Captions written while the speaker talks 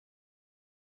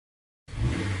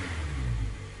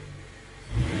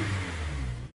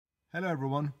Hello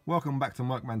everyone, welcome back to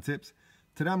Merkman Tips.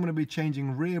 Today I'm going to be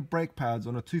changing rear brake pads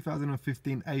on a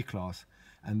 2015 A-Class,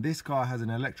 and this car has an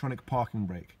electronic parking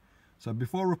brake. So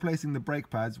before replacing the brake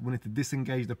pads, we need to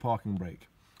disengage the parking brake.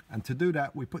 And to do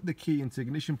that, we put the key into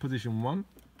ignition position 1.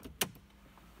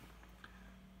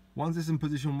 Once it's in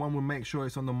position 1, we make sure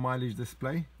it's on the mileage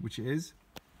display, which it is.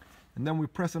 And then we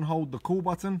press and hold the cool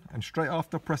button, and straight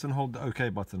after press and hold the OK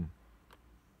button.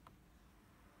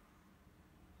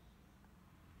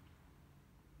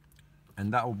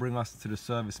 And that will bring us to the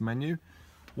service menu.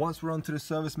 Once we're onto the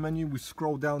service menu, we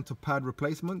scroll down to pad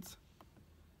replacement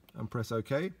and press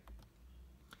OK.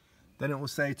 Then it will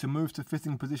say to move to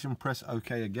fitting position, press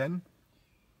OK again.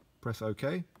 Press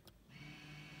OK.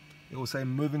 It will say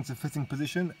moving to fitting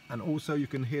position, and also you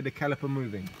can hear the caliper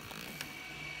moving.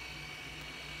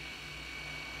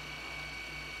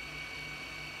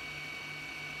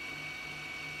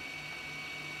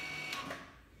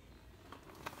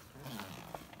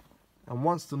 And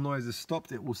once the noise is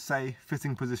stopped, it will say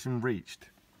fitting position reached.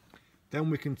 Then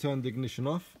we can turn the ignition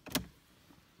off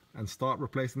and start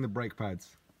replacing the brake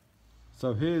pads.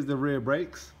 So here's the rear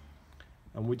brakes,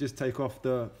 and we just take off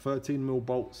the 13mm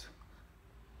bolts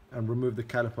and remove the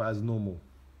caliper as normal.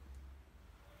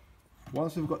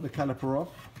 Once we've got the caliper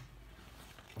off,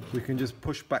 we can just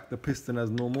push back the piston as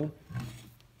normal.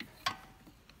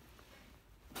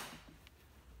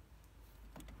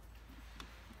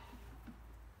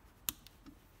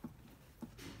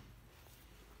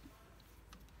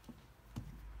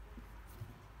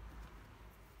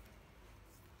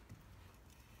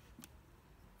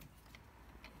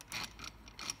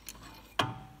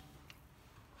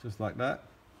 Just like that,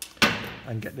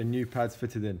 and get the new pads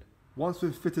fitted in. Once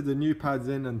we've fitted the new pads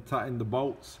in and tightened the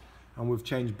bolts, and we've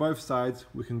changed both sides,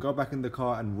 we can go back in the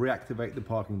car and reactivate the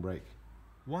parking brake.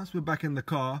 Once we're back in the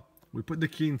car, we put the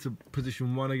key into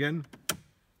position 1 again,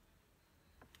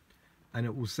 and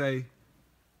it will say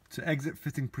to exit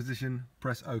fitting position,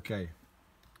 press OK.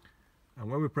 And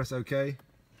when we press OK,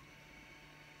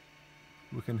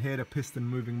 we can hear the piston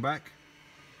moving back.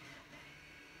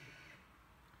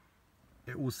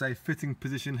 It will say fitting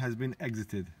position has been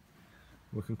exited.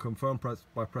 We can confirm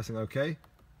by pressing OK,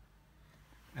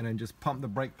 and then just pump the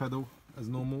brake pedal as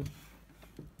normal.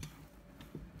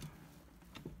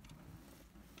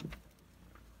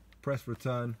 Press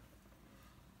return,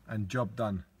 and job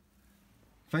done.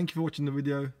 Thank you for watching the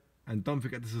video, and don't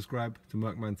forget to subscribe to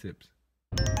Merkman Tips.